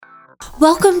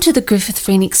Welcome to the Griffith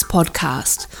Phoenix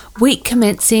podcast, week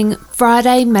commencing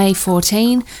Friday, May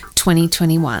 14,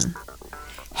 2021.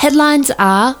 Headlines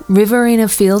are Riverina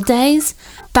Field Days,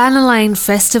 Banna Lane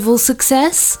Festival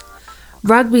success,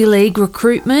 Rugby League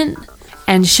recruitment,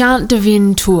 and Chant du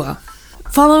Vin tour.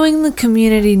 Following the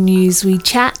community news, we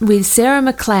chat with Sarah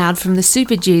McLeod from the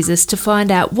Superjesus to find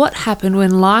out what happened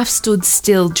when life stood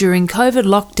still during COVID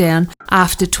lockdown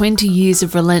after 20 years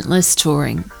of relentless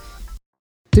touring.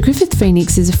 The Griffith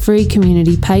Phoenix is a free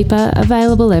community paper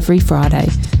available every Friday.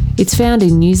 It's found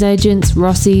in newsagents,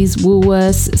 Rossies,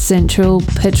 Woolworths, Central,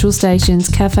 petrol stations,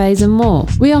 cafes and more.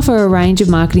 We offer a range of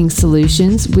marketing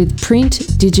solutions with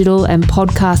print, digital and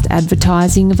podcast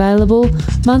advertising available,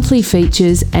 monthly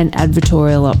features and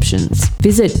advertorial options.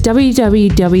 Visit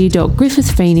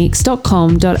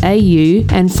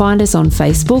www.griffithphoenix.com.au and find us on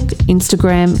Facebook,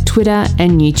 Instagram, Twitter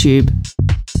and YouTube.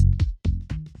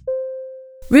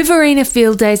 Riverina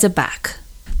Field Days are back.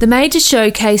 The major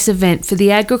showcase event for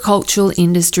the agricultural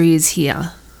industry is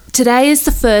here. Today is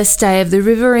the first day of the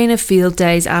Riverina Field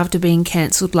Days after being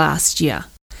cancelled last year.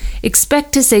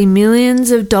 Expect to see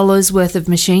millions of dollars worth of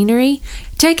machinery,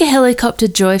 take a helicopter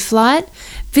joy flight,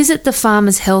 visit the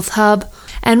Farmers Health Hub,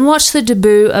 and watch the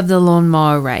debut of the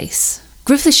lawnmower race.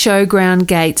 Griffith Showground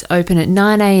gates open at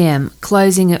 9 a.m,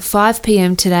 closing at 5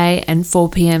 p.m. today and 4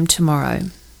 p.m. tomorrow.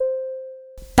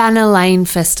 Banna Lane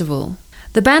Festival.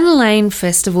 The Banna Lane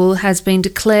Festival has been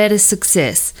declared a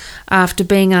success after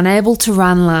being unable to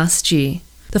run last year.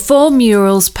 The 4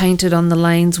 murals painted on the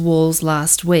lane's walls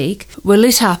last week were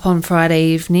lit up on Friday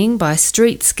evening by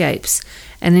streetscapes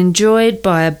and enjoyed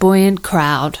by a buoyant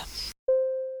crowd.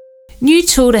 New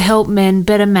tool to help men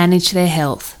better manage their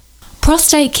health.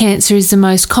 Prostate cancer is the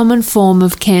most common form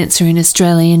of cancer in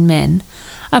Australian men.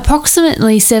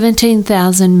 Approximately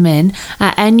 17,000 men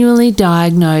are annually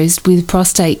diagnosed with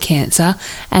prostate cancer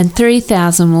and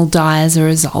 3,000 will die as a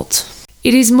result.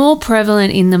 It is more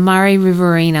prevalent in the Murray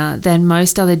Riverina than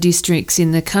most other districts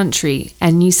in the country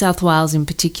and New South Wales in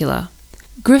particular.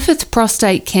 Griffith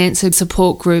Prostate Cancer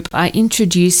Support Group are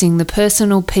introducing the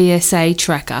Personal PSA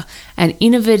Tracker, an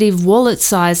innovative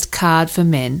wallet-sized card for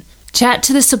men. Chat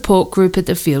to the support group at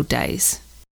the Field Days.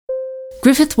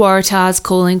 Griffith Waratahs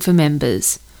calling for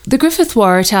members. The Griffith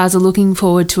Waratahs are looking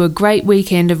forward to a great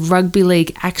weekend of rugby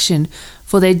league action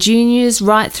for their juniors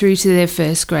right through to their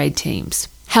first grade teams.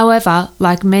 However,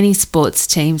 like many sports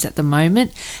teams at the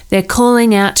moment, they're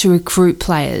calling out to recruit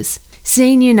players.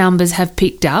 Senior numbers have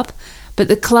picked up, but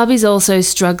the club is also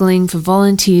struggling for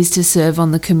volunteers to serve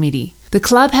on the committee. The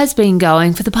club has been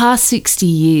going for the past 60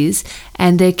 years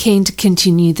and they're keen to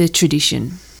continue the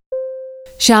tradition.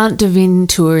 Chant du Vin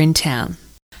tour in town.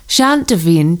 Chant du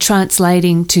Vin,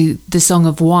 translating to the Song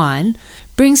of Wine,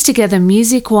 brings together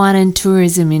music, wine and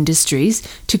tourism industries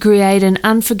to create an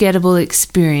unforgettable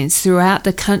experience throughout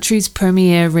the country's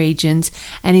premier regions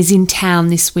and is in town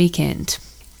this weekend.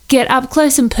 Get up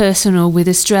close and personal with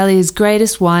Australia's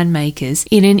greatest winemakers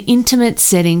in an intimate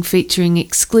setting featuring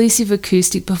exclusive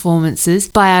acoustic performances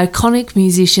by iconic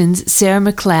musicians Sarah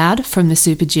McLeod from the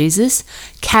Superjesus,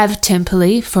 Cav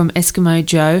Temperley from Eskimo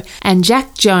Joe, and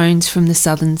Jack Jones from the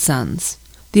Southern Suns.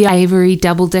 The Avery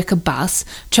double-decker bus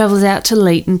travels out to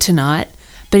Leeton tonight,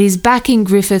 but is back in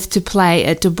Griffith to play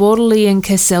at De Bordeley and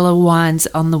Casella Wines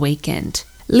on the weekend.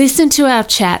 Listen to our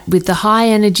chat with the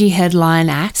high-energy headline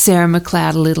act, Sarah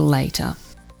McLeod, a little later.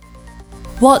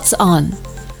 What's on?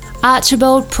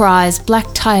 Archibald Prize Black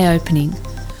Tie Opening.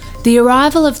 The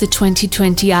arrival of the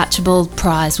 2020 Archibald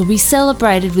Prize will be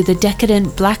celebrated with a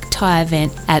decadent black tie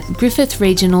event at Griffith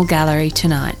Regional Gallery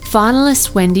tonight.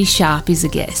 Finalist Wendy Sharp is a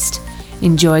guest.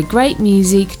 Enjoy great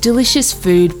music, delicious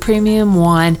food, premium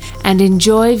wine, and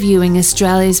enjoy viewing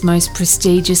Australia's most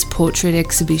prestigious portrait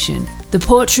exhibition. The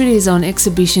portrait is on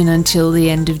exhibition until the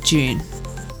end of June.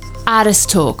 Artist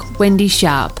Talk, Wendy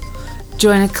Sharp.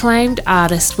 Join acclaimed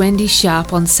artist Wendy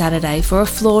Sharp on Saturday for a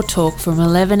floor talk from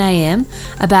 11 a.m.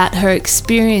 about her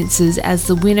experiences as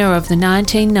the winner of the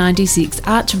 1996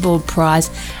 Archibald Prize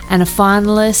and a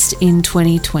finalist in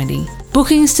 2020.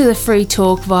 Bookings to the free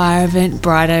talk via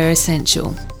Eventbrite are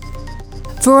essential.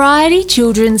 Variety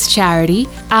Children's Charity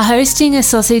are hosting a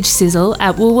sausage sizzle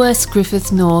at Woolworths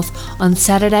Griffith North on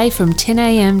Saturday from 10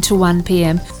 a.m. to 1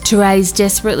 p.m. to raise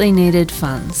desperately needed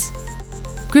funds.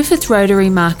 Griffith Rotary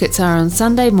markets are on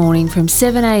Sunday morning from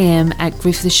 7 a.m. at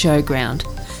Griffith Showground.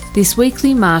 This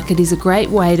weekly market is a great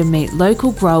way to meet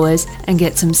local growers and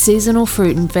get some seasonal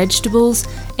fruit and vegetables,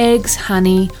 eggs,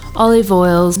 honey, olive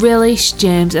oils, relish,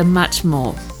 jams and much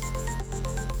more.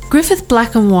 Griffith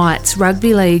Black and White's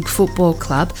Rugby League Football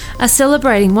Club are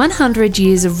celebrating 100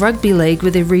 years of rugby league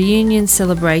with a reunion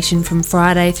celebration from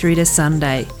Friday through to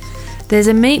Sunday. There's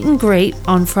a meet and greet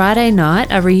on Friday night,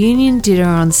 a reunion dinner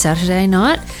on Saturday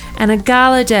night, and a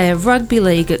gala day of rugby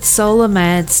league at Solar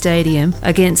Mad Stadium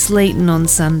against Leeton on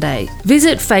Sunday.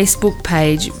 Visit Facebook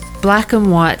page Black and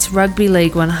White's Rugby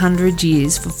League 100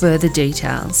 Years for further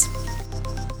details.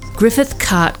 Griffith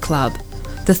Kart Club.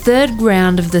 The third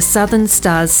round of the Southern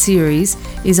Stars series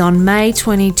is on May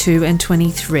 22 and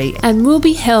 23 and will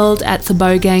be held at the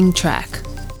Bogang track.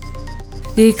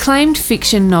 The acclaimed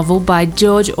fiction novel by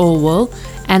George Orwell,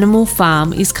 Animal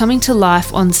Farm, is coming to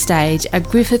life on stage at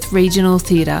Griffith Regional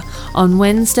Theatre on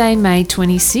Wednesday, May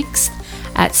 26th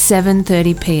at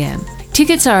 7:30pm.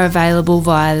 Tickets are available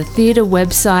via the theatre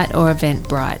website or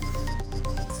Eventbrite.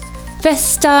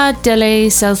 Festa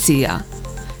delle Salsicce,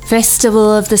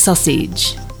 Festival of the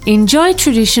Sausage. Enjoy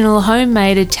traditional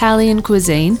homemade Italian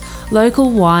cuisine, local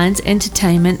wines,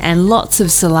 entertainment and lots of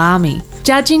salami.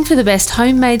 Judging for the best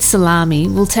homemade salami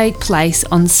will take place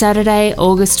on Saturday,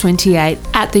 August 28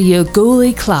 at the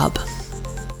Yoguli Club.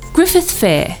 Griffith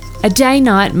Fair, a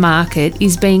day-night market,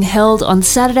 is being held on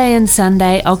Saturday and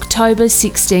Sunday, October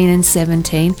 16 and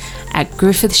 17 at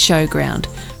Griffith Showground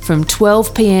from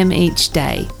 12pm each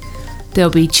day.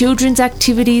 There'll be children's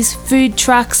activities, food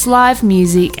trucks, live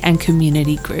music and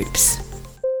community groups.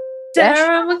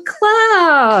 Sarah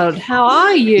McLeod, how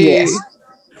are you? Yes,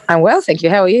 I'm well, thank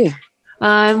you. How are you?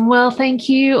 I'm well, thank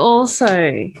you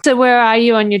also. So where are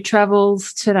you on your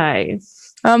travels today?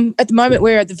 At the moment,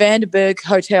 we're at the Vandenberg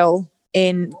Hotel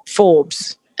in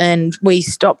Forbes, and we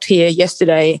stopped here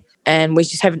yesterday and we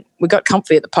got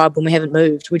comfy at the pub and we haven't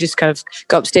moved. We just kind of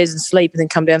go upstairs and sleep and then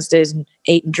come downstairs and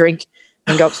eat and drink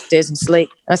and go upstairs and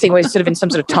sleep. I think we're sort of in some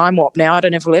sort of time warp now. I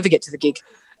don't know if we'll ever get to the gig.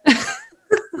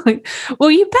 Well,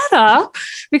 you better,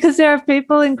 because there are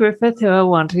people in Griffith who are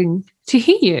wanting to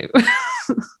hear you.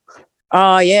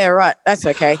 Oh, yeah, right. That's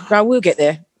okay. No, we'll get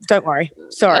there. Don't worry.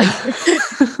 Sorry.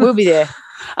 We'll be there.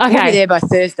 Okay. We'll be there by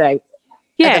Thursday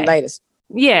at the latest.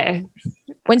 Yeah.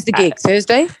 When's the gig?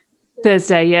 Thursday?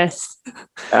 Thursday, yes.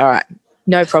 All right.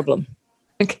 No problem.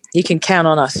 Okay. You can count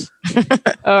on us.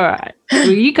 All right. Well,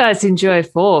 you guys enjoy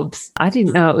Forbes. I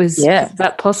didn't know it was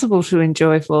that possible to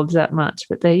enjoy Forbes that much,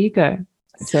 but there you go.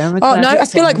 Sarah McLeod. Oh, no, I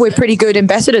feel like we're pretty good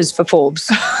ambassadors for Forbes.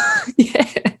 Yeah.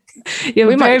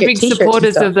 You're very big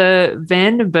supporters of the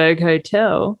Vandenberg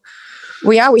Hotel.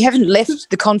 We are. We haven't left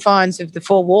the confines of the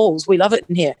four walls. We love it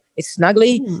in here. It's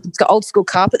snuggly. It's got old school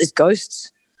carpet. There's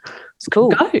ghosts. It's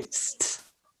cool. Ghosts?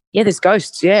 Yeah, there's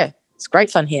ghosts. Yeah. It's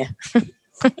great fun here.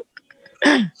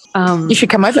 You should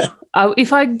come over.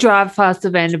 If I drive past the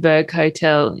Vandenberg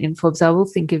Hotel in Forbes, I will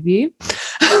think of you.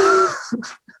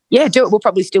 Yeah, do it. We'll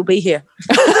probably still be here.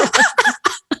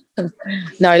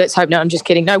 No, let's hope not. I'm just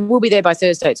kidding. No, we'll be there by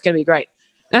Thursday. It's going to be great.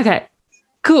 Okay,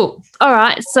 cool. All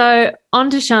right, so on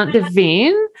to Chant du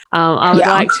Vin. I would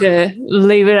like to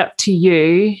leave it up to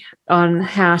you on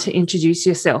how to introduce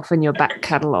yourself and your back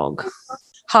catalogue.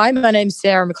 Hi, my name's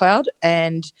Sarah McLeod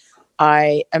and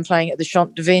I am playing at the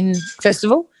Chant du Vin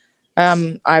Festival.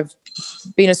 I've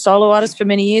been a solo artist for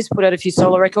many years, put out a few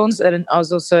solo records, and I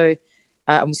was also,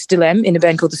 still am, in a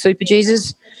band called the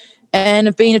Superjesus. And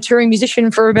I've been a touring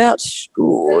musician for about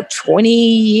 20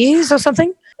 years or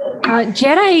something.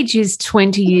 Jet Age is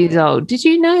 20 years old. Did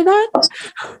you know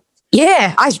that?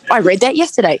 Yeah, I read that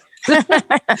yesterday.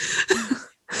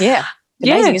 Yeah,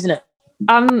 amazing, isn't it?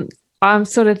 I'm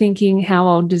sort of thinking, how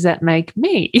old does that make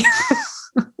me?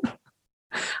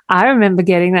 I remember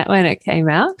getting that when it came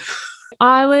out.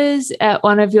 I was at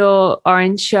one of your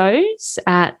Orange shows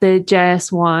at the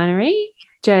JS Winery,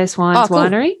 JS Wines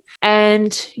Winery.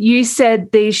 And you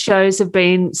said these shows have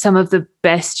been some of the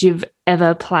best you've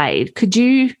ever played. Could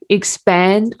you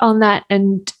expand on that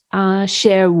and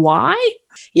share why?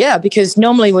 Yeah, because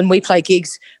normally when we play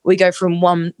gigs, we go from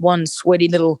one sweaty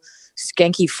little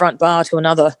skanky front bar to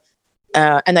another,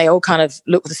 and they all kind of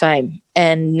look the same.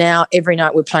 And now every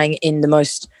night we're playing in the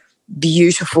most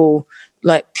beautiful,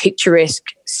 like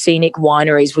picturesque, scenic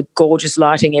wineries with gorgeous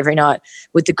lighting every night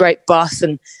with the great bus,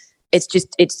 and it's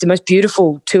the most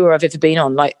beautiful tour I've ever been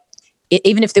on. Like,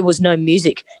 even if there was no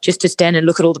music, just to stand and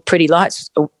look at all the pretty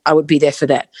lights, I would be there for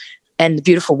that. And the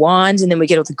beautiful wines, and then we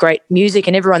get all the great music,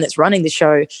 and everyone that's running the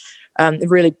show,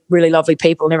 really, really lovely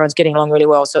people, and everyone's getting along really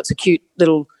well. So it's a cute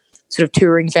little sort of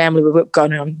touring family we've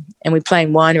got on, and we play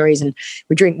in wineries, and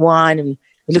we drink wine, and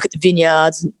we look at the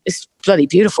vineyards, and it's bloody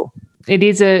beautiful. It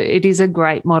is a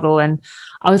great model, and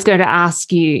I was going to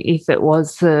ask you if it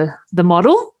was the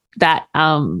model that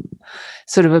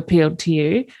sort of appealed to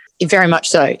you. Very much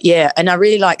so, yeah. And I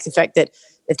really like the fact that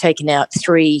they've taken out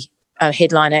 3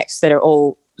 headline acts that are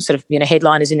all sort of,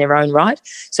 headliners in their own right.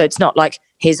 So it's not like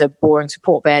here's a boring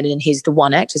support band and here's the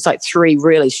one act. It's like 3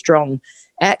 really strong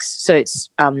acts. So it's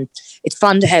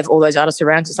fun to have all those artists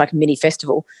around 'cause it's like a mini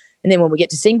festival. And then when we get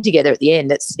to sing together at the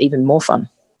end, that's even more fun.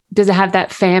 Does it have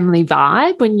that family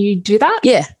vibe when you do that?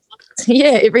 Yeah.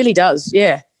 Yeah, it really does.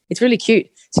 Yeah. It's really cute.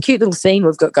 It's a cute little scene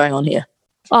we've got going on here.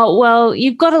 Oh, well,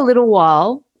 you've got a little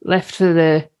while left for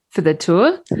the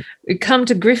tour. We come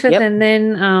to Griffith, Yep. and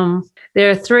then there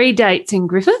are 3 dates in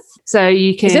Griffith. So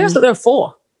you can... I thought there were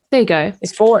 4. There you go.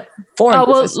 It's 4. 4 Oh,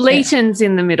 well, Griffith, Leeton's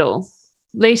in the middle.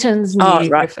 Leeton's near right.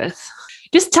 Griffith.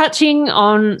 Just touching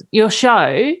on your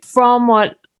show, from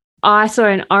what I saw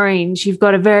in Orange, you've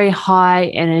got a very high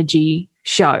energy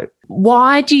show.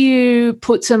 Why do you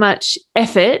put so much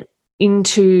effort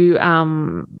into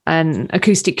an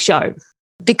acoustic show?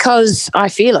 Because I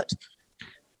feel it.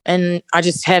 And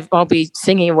I'll be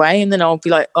singing away and then I'll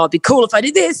be like, oh, it'd be cool if I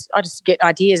did this. I just get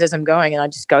ideas as I'm going and I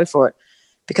just go for it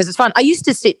because it's fun. I used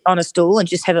to sit on a stool and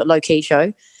just have a low-key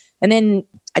show. And then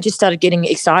I just started getting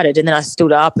excited and then I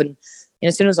stood up and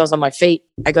as soon as I was on my feet,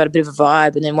 I got a bit of a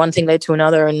vibe and then one thing led to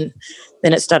another and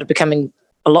then it started becoming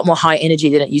a lot more high energy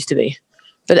than it used to be.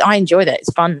 But I enjoy that.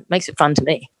 It's fun. It makes it fun to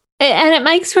me. And it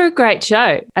makes for a great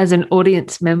show as an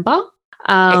audience member.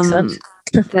 Excellent.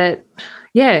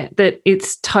 that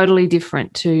it's totally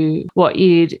different to what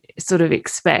you'd sort of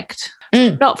expect.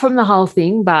 Not from the whole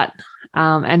thing, but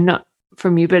and not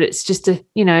from you, but it's just a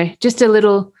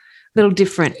little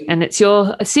different, and it's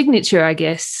your signature, I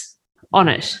guess, on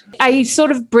it. Are you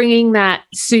sort of bringing that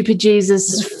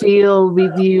Superjesus feel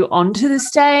with you onto the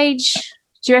stage,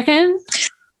 do you reckon?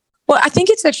 Well, I think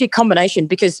it's actually a combination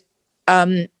because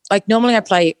like normally I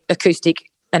play acoustic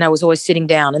and I was always sitting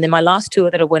down, and then my last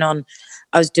tour that I went on,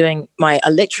 I was doing my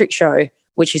electric show,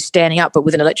 which is standing up but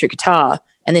with an electric guitar,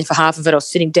 and then for half of it I was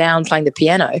sitting down playing the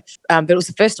piano. But it was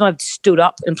the first time I've stood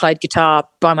up and played guitar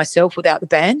by myself without the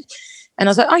band. And I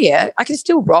was like, oh, yeah, I can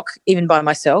still rock even by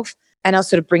myself. And I was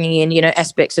sort of bringing in,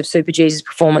 aspects of Superjesus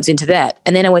performance into that.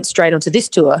 And then I went straight onto this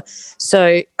tour.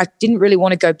 So I didn't really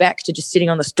want to go back to just sitting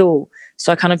on the stool.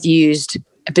 So I kind of used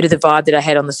a bit of the vibe that I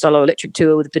had on the solo electric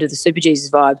tour with a bit of the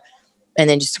Superjesus vibe and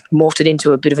then just morphed it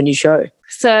into a bit of a new show.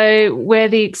 So we're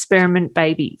the experiment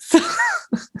babies.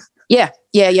 Yeah.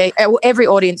 Well, every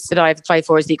audience that I ever play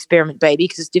for is the experiment baby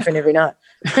because it's different every night.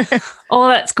 Oh,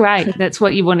 that's great. That's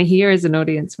what you want to hear as an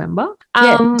audience member.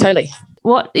 Yeah, totally.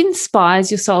 What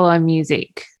inspires your solo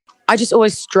music? I just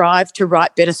always strive to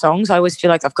write better songs. I always feel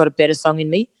like I've got a better song in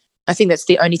me. I think that's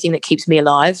the only thing that keeps me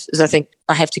alive is I think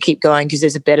I have to keep going because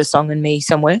there's a better song in me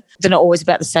somewhere. They're not always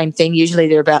about the same thing. Usually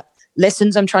they're about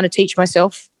lessons I'm trying to teach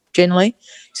myself generally.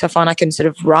 So I find I can sort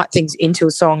of write things into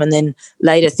a song and then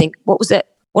later think, what was that?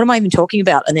 What am I even talking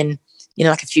about? And then,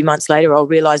 like a few months later, I'll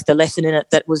realise the lesson in it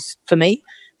that was for me.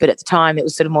 But at the time, it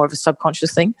was sort of more of a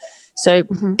subconscious thing. So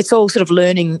It's all sort of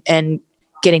learning and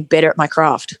getting better at my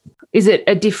craft. Is it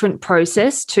a different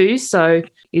process too? So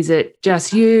is it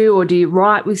just you or do you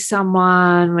write with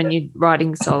someone when you're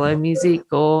writing solo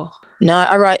music or? No,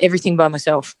 I write everything by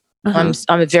myself. I'm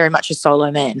very much a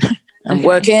solo man. I'm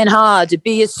working hard to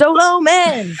be a solo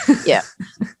man. Yeah.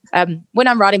 When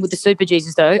I'm writing with the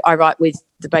Superjesus, though, I write with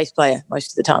the bass player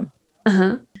most of the time.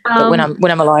 But when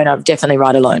I'm alone, I definitely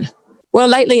write alone. Well,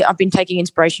 lately I've been taking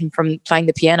inspiration from playing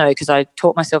the piano because I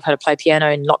taught myself how to play piano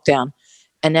in lockdown,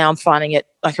 and now I'm finding it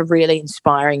like a really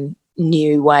inspiring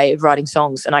new way of writing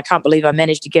songs. And I can't believe I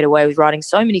managed to get away with writing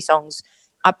so many songs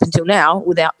up until now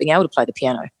without being able to play the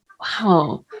piano.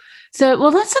 Wow. So,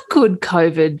 well, that's a good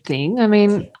COVID thing. I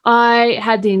mean, I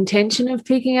had the intention of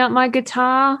picking up my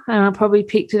guitar and I probably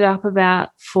picked it up about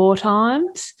 4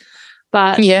 times.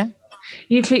 But yeah,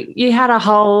 you had a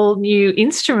whole new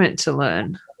instrument to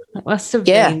learn. That must have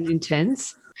been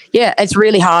intense. Yeah, it's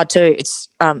really hard too. It's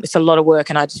a lot of work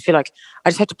and I just feel like I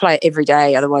just have to play it every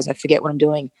day, otherwise I forget what I'm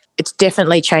doing. It's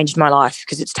definitely changed my life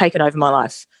because it's taken over my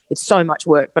life. It's so much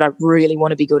work, but I really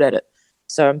want to be good at it.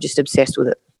 So I'm just obsessed with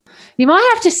it. You might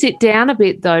have to sit down a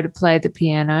bit though to play the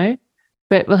piano,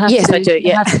 but we'll have to I do.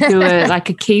 Yeah, have to do a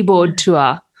keyboard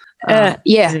tour. No,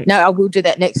 I will do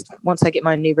that next once I get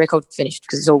my new record finished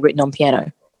because it's all written on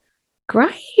piano.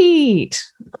 Great.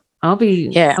 I'll be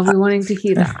wanting to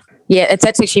hear that. Yeah,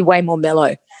 that's actually way more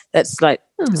mellow. That's like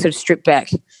sort of stripped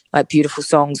back, like beautiful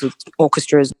songs with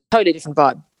orchestras. Totally different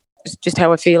vibe. It's just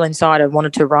how I feel inside. I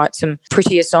wanted to write some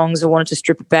prettier songs. I wanted to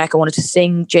strip it back. I wanted to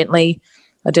sing gently.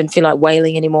 I didn't feel like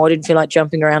wailing anymore. I didn't feel like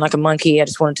jumping around like a monkey. I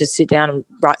just wanted to sit down and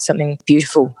write something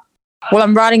beautiful. Well,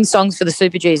 I'm writing songs for the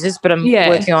Superjesus, but I'm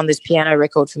working on this piano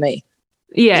record for me.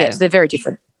 Yeah, so they're very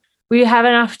different. Will you have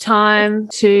enough time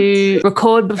to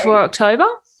record before October?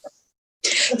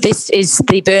 This is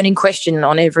the burning question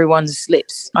on everyone's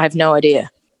lips. I have no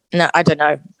idea. No, I don't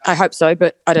know. I hope so,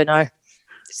 but I don't know.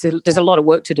 There's a lot of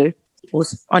work to do.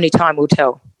 Only time will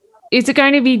tell. Is it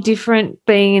going to be different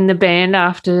being in the band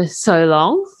after so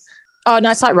long? Oh,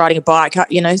 no, it's like riding a bike.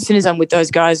 You know, as soon as I'm with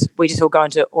those guys, we just all go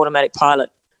into automatic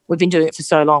pilot. We've been doing it for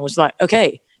so long. It's like,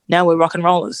 okay, now we're rock and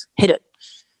rollers. Hit it.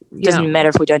 Doesn't matter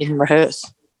if we don't even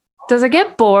rehearse. Does it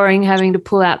get boring having to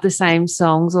pull out the same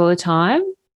songs all the time?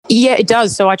 Yeah, it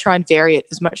does. So I try and vary it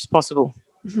as much as possible.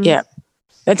 Mm-hmm. Yeah.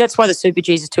 And that's why the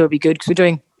Superjesus tour would be good, because we're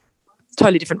doing a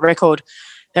totally different record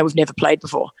that we've never played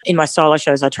before. In my solo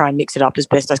shows, I try and mix it up as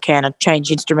best I can and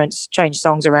change instruments, change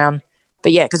songs around.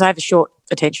 But yeah, because I have a short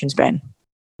attention span.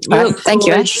 Thank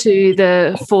you, Ash. To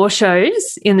the 4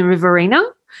 shows in the Riverina.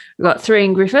 We've got 3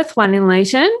 in Griffith, 1 in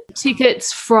Leighton.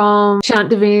 Tickets from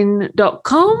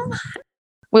chantduvin.com.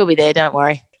 We'll be there, don't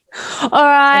worry. All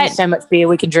right. There's so much beer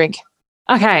we can drink.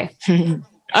 Okay. All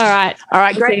right. All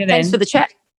right, great. Thanks for the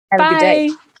chat. Have Bye. a good day.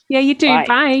 Yeah, you too.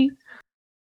 Bye.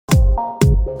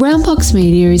 Brown Box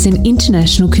Media is an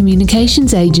international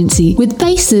communications agency with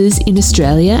bases in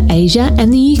Australia, Asia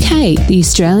and the UK. The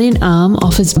Australian arm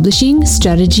offers publishing,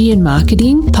 strategy and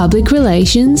marketing, public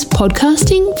relations,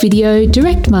 podcasting, video,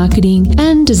 direct marketing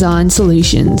and design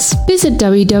solutions. Visit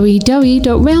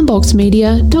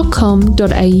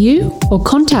www.roundboxmedia.com.au or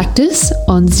contact us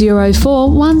on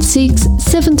 0416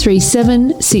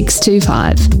 737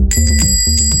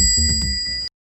 625.